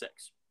throws and made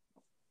 6.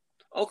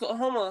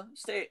 Oklahoma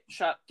State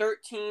shot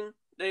 13.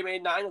 They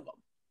made 9 of them.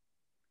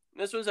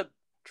 This was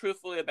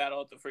truthfully a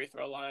battle at the free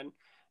throw line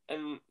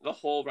and the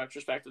whole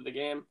retrospect of the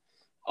game.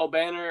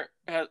 O'Banner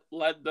had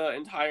led the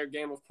entire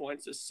game of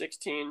points as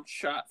 16,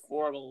 shot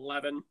 4 of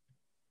 11.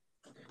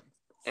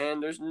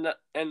 And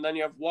then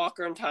you have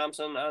Walker and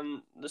Thompson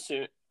on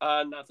the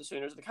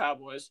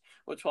Cowboys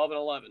with 12 and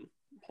 11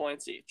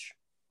 points each.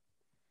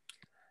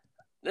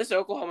 This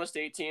Oklahoma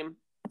State team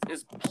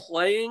is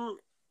playing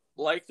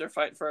like they're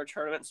fighting for a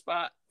tournament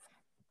spot,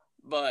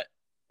 but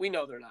we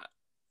know they're not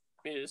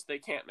because they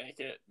can't make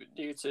it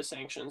due to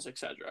sanctions,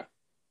 etc.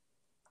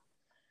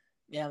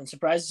 Yeah, I'm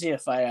surprised to see a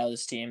fight out of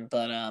this team,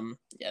 but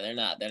yeah, they're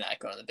not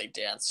going to the big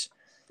dance.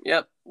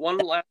 Yep. One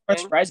last thing.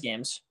 Surprise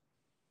games.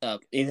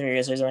 Ethan, you're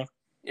gonna say something?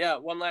 Yeah,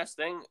 one last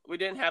thing. We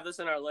didn't have this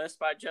in our list,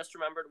 but I just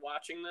remembered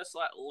watching this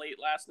late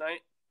last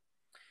night.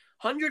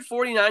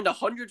 149 to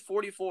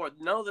 144.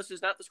 No, this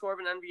is not the score of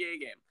an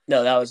NBA game.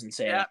 No, that was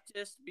insane.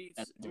 Baptist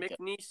beats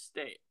McNeese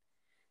State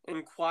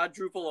in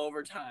quadruple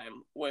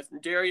overtime with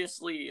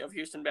Darius Lee of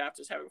Houston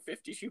Baptist having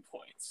 52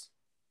 points.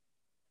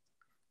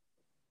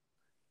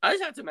 I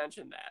just have to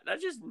mention that.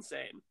 That's just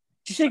insane.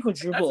 Did you say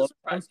quadruple? That's a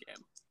surprise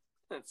game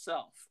in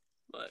itself.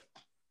 But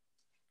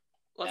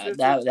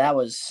that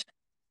was.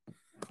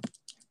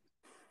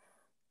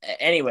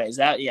 Anyways,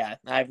 I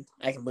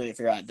completely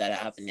forgot that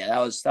happened. Yeah, that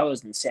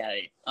was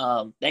insanity.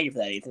 Thank you for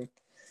that, Ethan.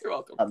 You're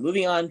welcome.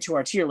 Moving on to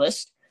our tier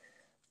list.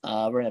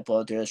 We're gonna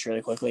blow through this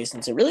really quickly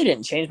since it really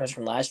didn't change much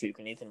from last week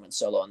when Ethan went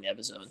solo on the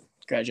episode.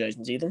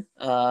 Congratulations, Ethan.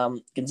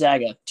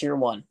 Gonzaga, tier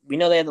 1. We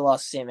know they had the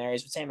loss to St.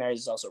 Mary's, but St. Mary's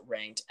is also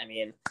ranked. I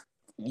mean,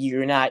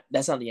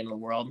 that's not the end of the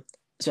world,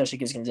 especially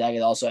because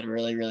Gonzaga also had a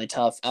really, really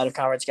tough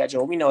out-of-conference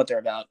schedule. We know what they're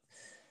about.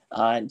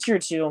 In tier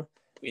 2,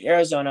 we had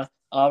Arizona,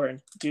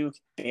 Auburn, Duke,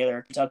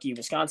 Baylor, Kentucky,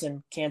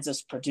 Wisconsin,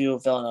 Kansas, Purdue,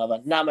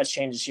 Villanova. Not much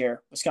changes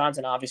here.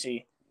 Wisconsin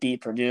obviously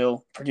beat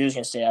Purdue. Purdue's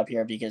going to stay up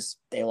here because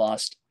they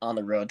lost on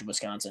the road to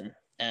Wisconsin.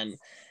 And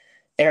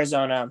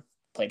Arizona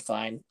played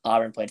fine.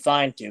 Auburn played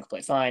fine. Duke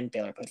played fine.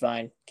 Baylor played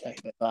fine.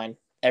 Kentucky played fine.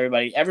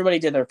 Everybody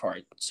did their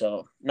part.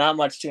 So not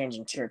much change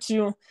in tier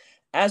 2.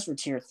 As for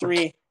tier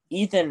 3,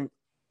 Ethan,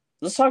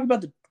 let's talk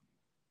about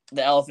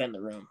the elephant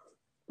in the room.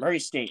 Murray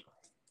State.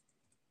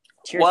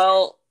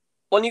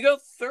 When you go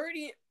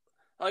 30,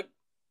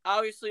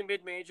 obviously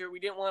mid-major, we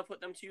didn't want to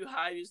put them too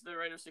high as the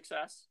rate of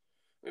success.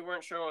 We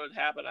weren't sure what would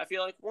happen. I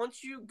feel like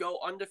once you go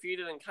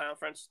undefeated in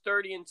conference,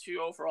 30-2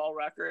 overall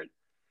record,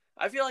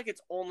 I feel like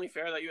it's only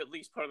fair that you at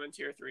least put them in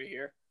tier 3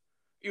 here.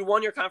 You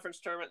won your conference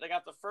tournament. They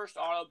got the first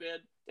auto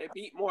bid. They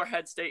beat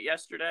Morehead State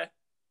yesterday.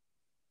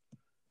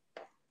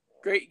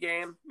 Great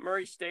game.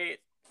 Murray State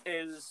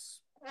is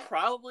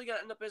probably going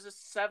to end up as a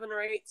 7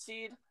 or 8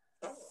 seed.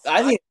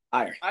 I think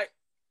higher.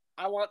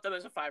 I want them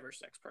as a 5 or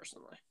 6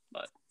 personally,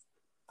 but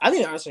I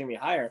think they're honestly going to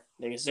be higher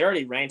because they're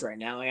already ranked right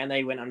now, and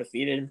they went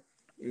undefeated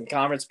in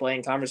conference play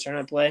and conference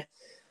tournament play.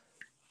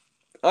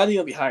 I think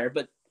it'll be higher,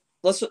 but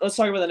let's talk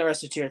about the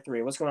rest of tier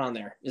 3. What's going on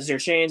there? Is there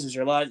change? Is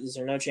there a lot? Is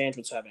there no change?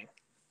 What's happening?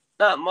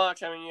 Not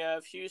much. I mean, you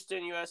have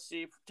Houston,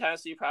 USC,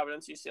 Tennessee,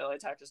 Providence, UCLA,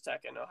 Texas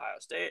Tech, and Ohio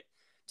State.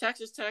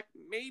 Texas Tech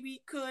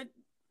maybe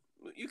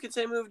you could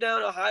say move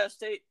down. Ohio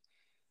State,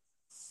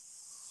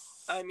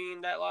 I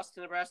mean, that loss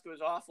to Nebraska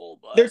was awful,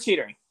 but they're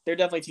teetering. They're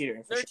definitely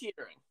teetering. They're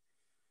teetering.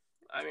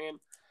 I mean,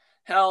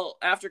 hell,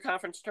 after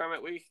conference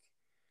tournament week,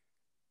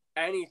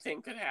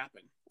 anything could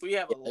happen. We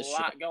have a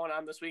lot going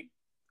on this week.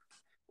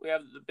 We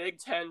have the Big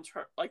Ten,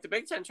 the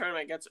Big Ten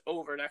tournament gets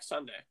over next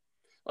Sunday.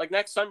 Like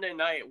next Sunday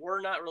night,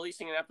 we're not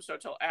releasing an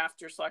episode till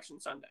after Selection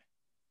Sunday.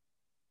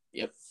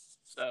 Yep.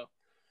 So,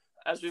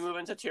 as we move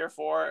into Tier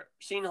 4,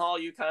 Seton Hall,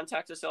 UConn,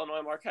 Texas,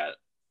 Illinois, Marquette,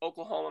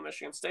 Oklahoma,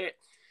 Michigan State.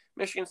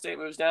 Michigan State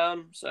moves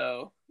down,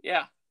 so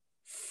yeah.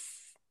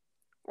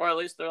 Or at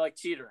least they're like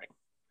teetering.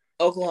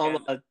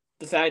 Oklahoma,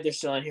 the fact they're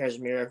still in here is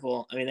a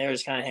miracle. I mean, they were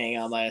just kind of hanging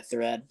on by a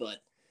thread, but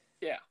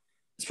yeah.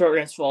 This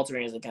program's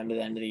faltering as they come to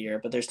the end of the year,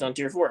 but they're still in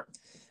Tier 4.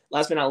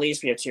 Last but not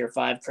least, we have Tier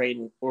 5,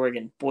 Creighton,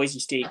 Oregon, Boise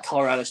State,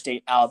 Colorado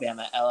State,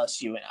 Alabama,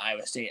 LSU, and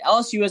Iowa State.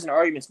 LSU has an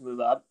argument to move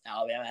up.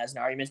 Alabama has an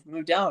argument to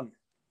move down.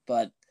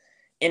 But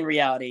in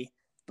reality,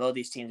 both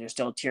these teams are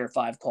still Tier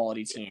 5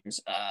 quality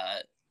teams.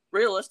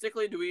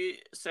 Realistically, do we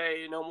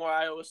say no more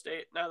Iowa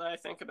State now that I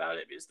think about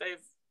it? Because they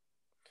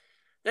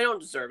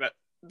don't deserve it.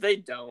 They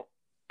don't.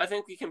 I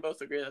think we can both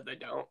agree that they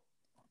don't.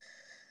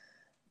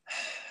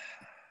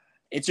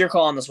 It's your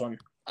call on this one.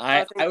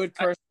 I would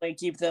personally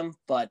keep them,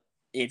 but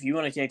if you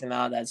want to kick them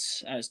out,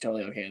 that's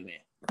totally okay with me.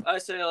 I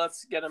say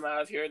let's get them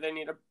out of here. They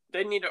need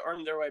to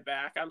earn their way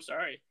back. I'm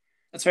sorry.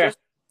 That's fair.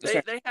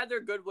 They had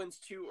their good wins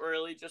too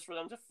early just for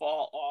them to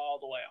fall all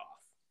the way off.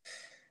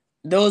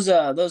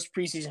 Those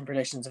preseason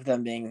predictions of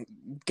them being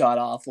god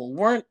awful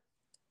were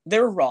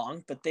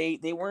wrong, but they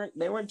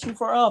weren't too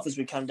far off as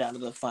we come down to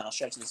the final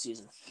stretch of the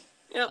season.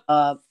 Yeah.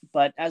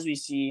 But as we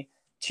see,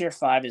 Tier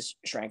 5 has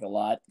shrank a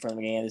lot from the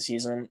beginning of the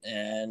season,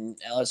 and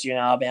LSU and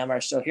Alabama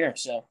are still here.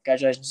 So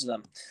congratulations to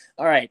them.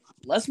 All right,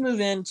 let's move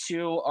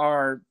into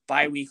our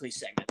bi-weekly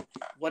segment.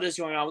 What is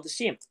going on with this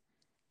team?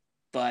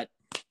 But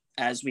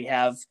as we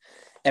have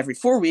every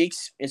 4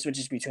 weeks, it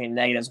switches between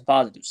negatives and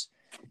positives.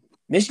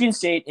 Michigan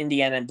State,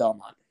 Indiana, and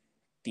Belmont.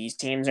 These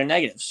teams are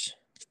negatives.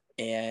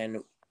 And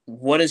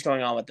what is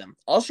going on with them?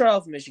 I'll start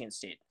off with Michigan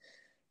State.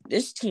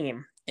 This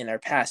team, in their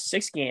past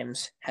 6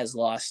 games, has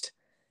lost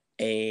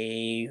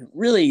a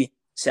really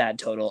sad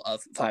total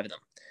of 5 of them.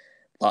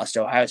 Lost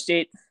to Ohio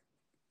State,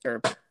 or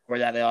before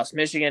that they lost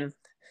Michigan.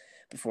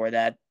 Before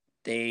that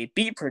they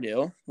beat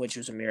Purdue, which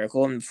was a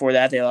miracle. And before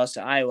that they lost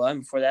to Iowa.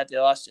 And before that they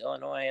lost to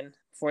Illinois. And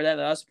before that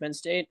they lost to Penn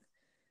State.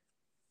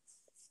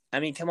 I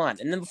mean, come on.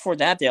 And then before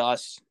that they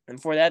lost. And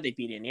before that they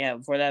beat Indiana.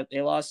 Before that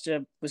they lost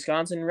to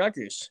Wisconsin and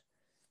Rutgers.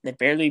 They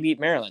barely beat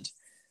Maryland.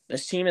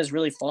 This team has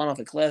really fallen off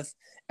a cliff.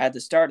 At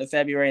the start of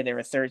February, they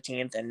were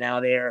 13th, and now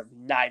they are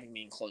not even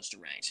being close to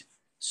ranked.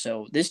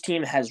 So this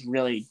team has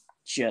really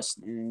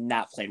just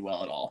not played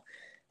well at all.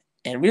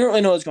 And we don't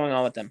really know what's going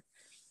on with them.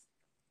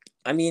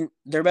 I mean,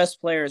 their best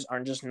players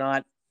are just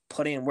not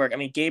putting in work. I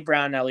mean, Gabe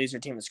Brown now leads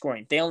their team in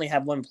scoring. They only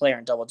have one player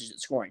in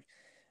double-digit scoring.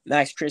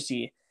 Max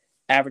Christie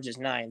averages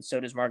 9. So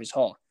does Marcus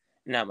Hall.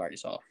 Not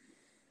Marcus Hall.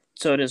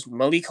 So does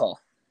Malik Hall.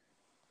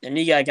 And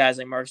you got guys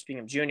like Marcus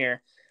Bingham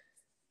Jr.,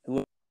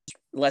 who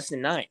less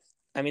than 9.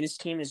 I mean, this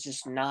team is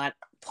just not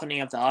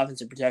putting up the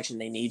offensive protection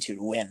they need to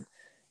win.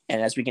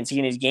 And as we can see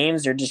in these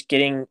games, they're just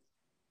getting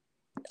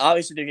 –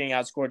 obviously they're getting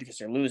outscored because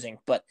they're losing,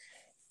 but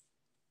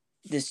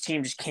this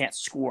team just can't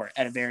score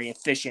at a very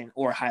efficient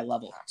or high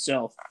level.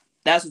 So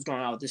that's what's going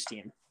on with this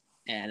team.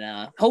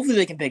 And hopefully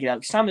they can pick it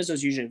up because Tom Izzo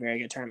is usually a very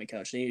good tournament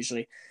coach. They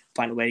usually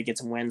find a way to get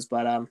some wins,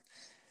 but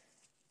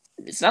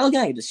it's not looking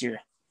like it this year.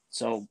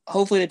 So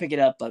hopefully they pick it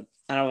up, but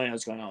I don't really know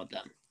what's going on with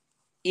them.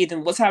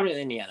 Ethan, what's happening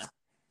in Indiana?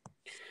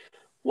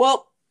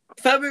 Well,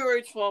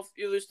 February 12th,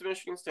 you lose to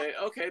Michigan State.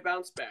 Okay,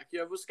 bounce back.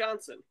 You have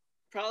Wisconsin.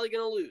 Probably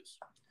going to lose.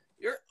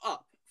 You're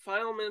up.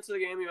 Final minutes of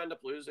the game, you end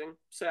up losing.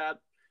 Sad.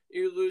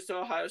 You lose to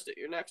Ohio State,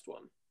 your next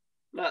one.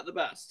 Not the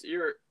best.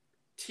 You're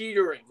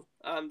teetering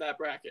on that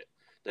bracket.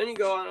 Then you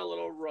go on a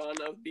little run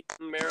of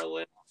beating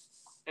Maryland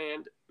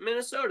and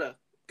Minnesota.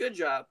 Good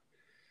job.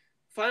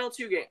 Final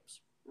 2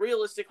 games.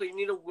 Realistically,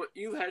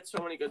 you've had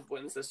so many good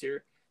wins this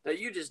year that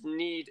you just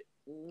need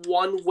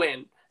one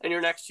win in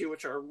your next 2,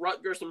 which are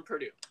Rutgers and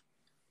Purdue.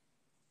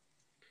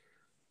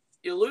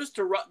 You lose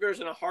to Rutgers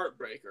in a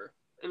heartbreaker,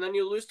 and then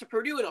you lose to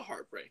Purdue in a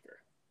heartbreaker.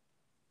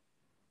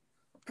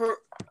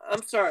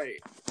 I'm sorry.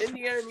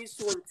 Indiana needs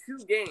to win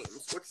 2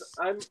 games, which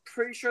I'm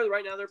pretty sure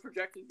right now they're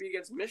projected to be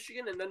against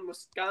Michigan and then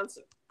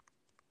Wisconsin.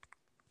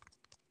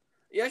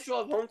 Yes, you'll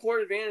have home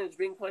court advantage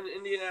being played in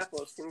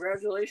Indianapolis.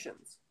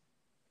 Congratulations.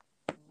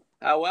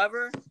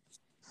 However,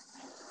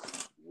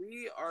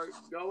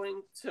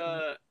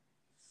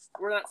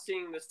 we're not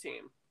seeing this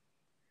team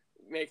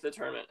make the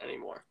tournament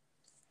anymore.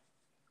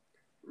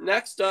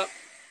 Next up,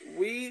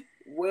 we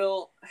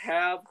will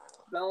have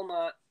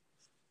Belmont.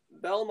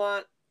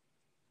 Belmont,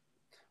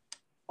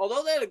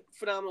 although they had a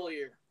phenomenal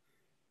year,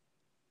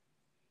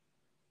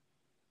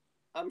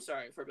 I'm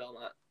sorry for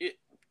Belmont.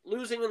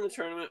 Losing in the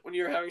tournament when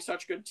you're having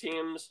such good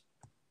teams,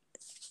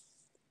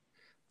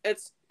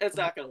 it's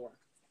not going to work.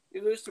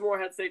 You lose to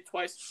Morehead State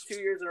twice, 2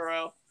 years in a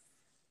row.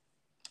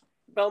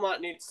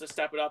 Belmont needs to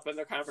step it up in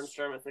their conference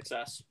tournament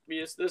success.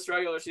 Because this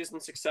regular season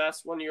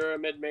success, when you're a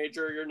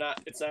mid-major,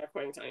 it's not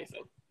equating to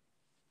anything.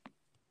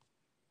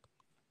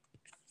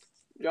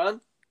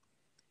 John?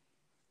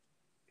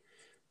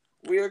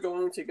 We are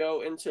going to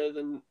go into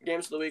the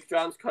games of the week.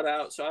 John's cut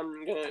out, so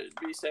I'm going to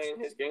be saying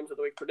his games of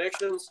the week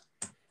predictions.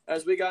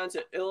 As we got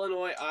into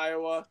Illinois,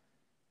 Iowa,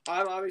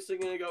 I'm obviously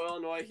going to go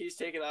Illinois. He's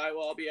taking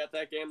Iowa. I'll be at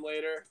that game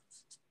later.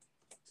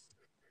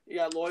 You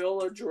got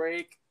Loyola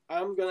Drake.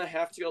 I'm going to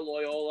have to go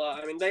Loyola.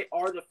 I mean, they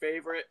are the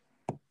favorite.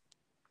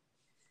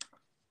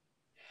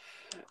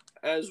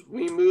 As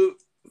we move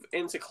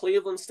into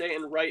Cleveland State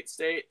and Wright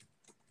State,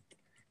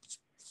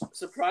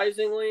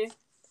 surprisingly,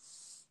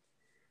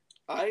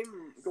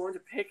 I'm going to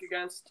pick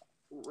against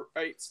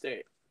Wright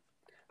State.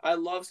 I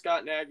love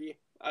Scott Nagy.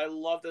 I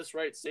love this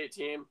Wright State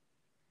team.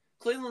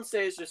 Cleveland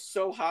State is just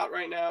so hot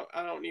right now,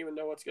 I don't even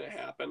know what's going to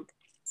happen.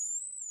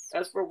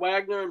 As for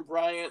Wagner and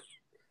Bryant,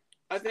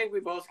 I think we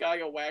both got to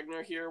go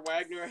Wagner here.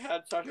 Wagner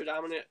had such a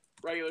dominant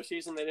regular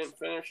season, they didn't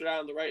finish it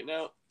on the right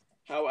note.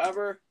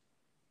 However,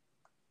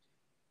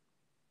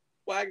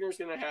 Wagner's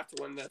going to have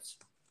to win this.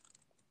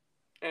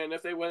 And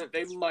if they win it,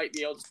 they might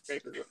be able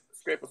to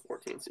scrape a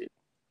 14 seed.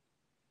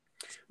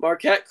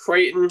 Marquette,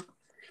 Creighton.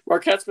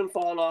 Marquette's been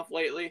falling off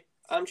lately.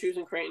 I'm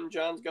choosing Creighton.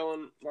 John's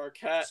going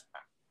Marquette.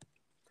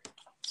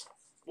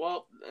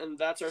 Well, and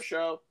that's our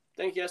show.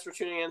 Thank you guys for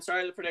tuning in.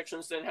 Sorry the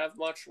predictions didn't have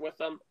much with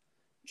them.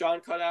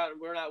 John cut out,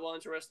 and we're not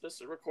willing to risk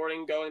this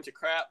recording going to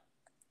crap.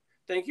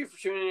 Thank you for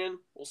tuning in.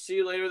 We'll see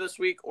you later this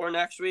week or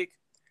next week.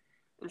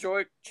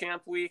 Enjoy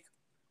Champ Week.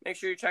 Make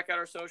sure you check out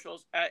our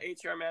socials at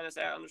ATR Madness,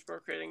 at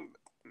 _Creating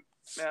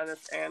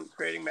Madness, and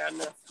Creating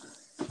Madness.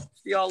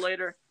 See y'all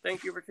later.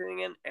 Thank you for tuning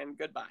in, and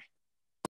goodbye.